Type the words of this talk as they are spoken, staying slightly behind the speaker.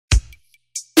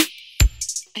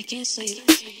I can't sleep.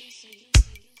 Would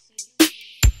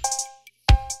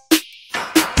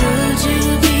you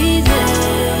be there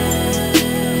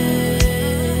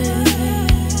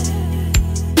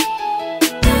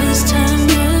this time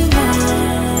around,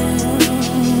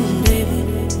 baby?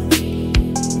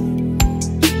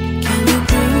 Can you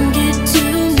bring it to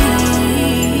me?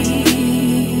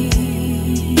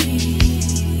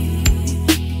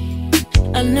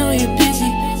 I know you're busy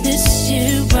this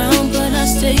year round, but I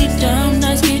stay down.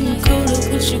 Nights getting colder,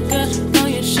 what you got on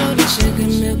your shoulder? Sugar,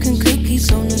 milk, and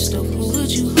cookies on the stove. Who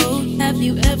would you hold? Have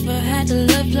you ever had a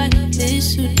love like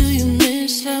this? Who do you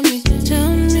miss? Tell me,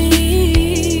 tell me.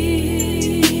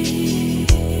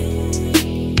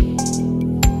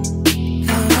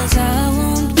 'Cause I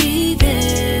won't be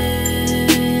there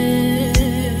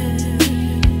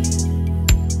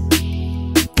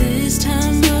this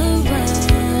time around,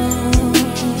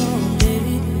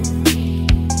 baby.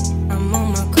 I'm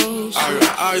on my coast. I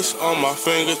got ice on my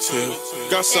fingertip,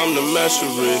 got something to mess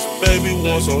your wrist. Baby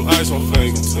wants some ice on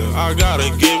fingertip, I gotta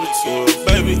give it to her.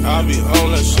 Baby, I be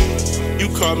on that shit, you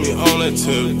caught me on that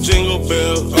tip. Jingle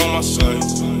bells on my side,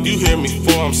 you hear me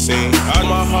before I'm singing. Out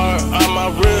my heart, out my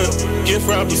rib, gift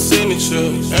wrap your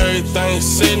signature. Everything's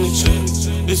signature,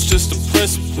 it's just a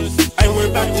principle. I ain't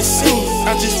worried about this scene,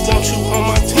 I just want you on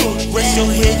my team. Rest your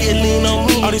head, get lean on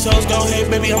me. All these hoes gon' hate,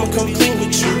 baby, I'ma come clean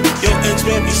with you. Your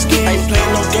ex-man be scared, I ain't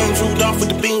playing no games, ruled off with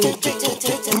the beam.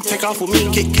 Take off with me,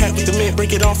 get cat with the man,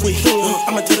 break it off with him.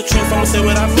 I'ma tell the truth, I'ma say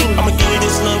what I mean. I'ma give you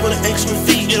this love with an extra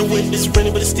fee. Get away with this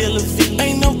friendly, but it's still a fee.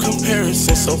 Ain't no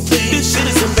comparison, so please. This shit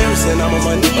is embarrassing, I'm on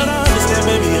my knees. But I understand,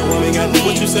 baby, a woman got me.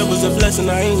 What you said was a blessing,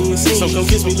 I ain't even seen. So come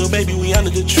kiss me, little baby, we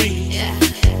under the tree. Yeah.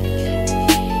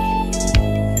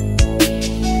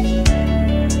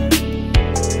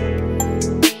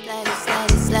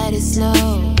 Let it snow,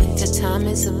 winter time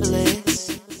is a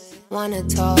bliss. Wanna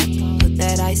talk, put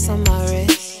that ice on my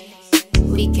wrist.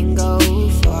 We can go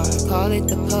far, call it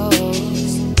the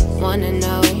pose. Wanna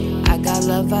know, I got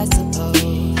love I suppose.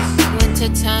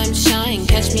 Wintertime shine,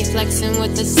 catch me flexing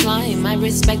with the slime. I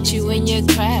respect you and your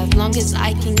craft, long as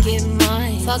I can get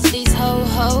mine. Fuck these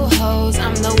ho-ho-hos,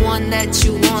 I'm the one that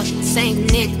you want.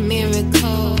 Saint Nick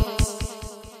Miracle.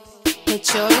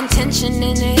 Put your intention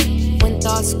in it. When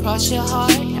thoughts cross your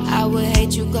heart, I would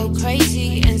hate you go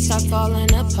crazy and start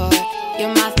falling apart.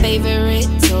 You're my favorite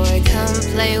toy, come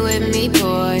play with me,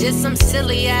 boy. Just some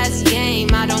silly ass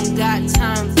game I don't got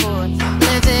time for.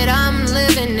 Live it, I'm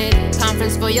living it.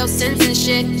 Conference for your sins and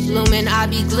shit. Blooming, I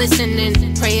be glistening.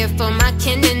 Praying for my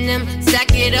kin and them.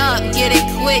 Stack it up, get it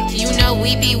quick. You know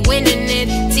we be winning it.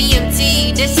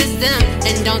 TMT, this is them.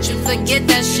 And don't you forget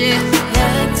that shit.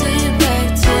 Back to you,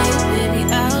 baby,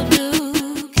 I'll do.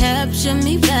 Capture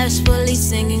me bashfully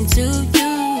singing to you.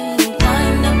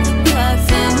 Wind up the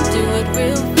clock and do it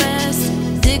real fast.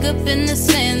 Dig up in the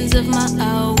sands of my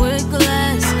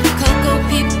hourglass. Cocoa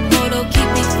people, photo, keep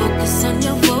me focused on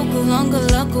your vocal. Longer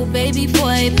local, baby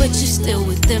boy, but you're still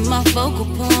within my focal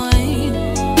point.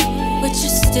 But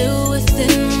you're still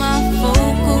within my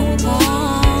focal point.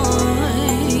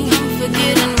 I'm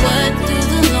forgetting what do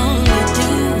the lonely do.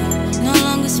 No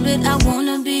longer split, I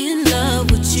wanna be in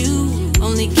love with you.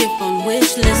 Only gift on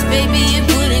wish list, baby, it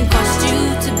wouldn't cost you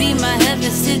to be my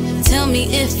heaven. Sit, tell me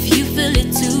if you feel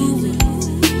it too.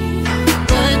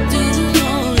 What do the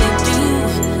lonely do?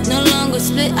 No longer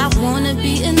split, I wanna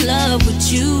be in love with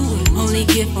you. Only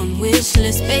gift on wish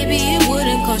list, baby, it would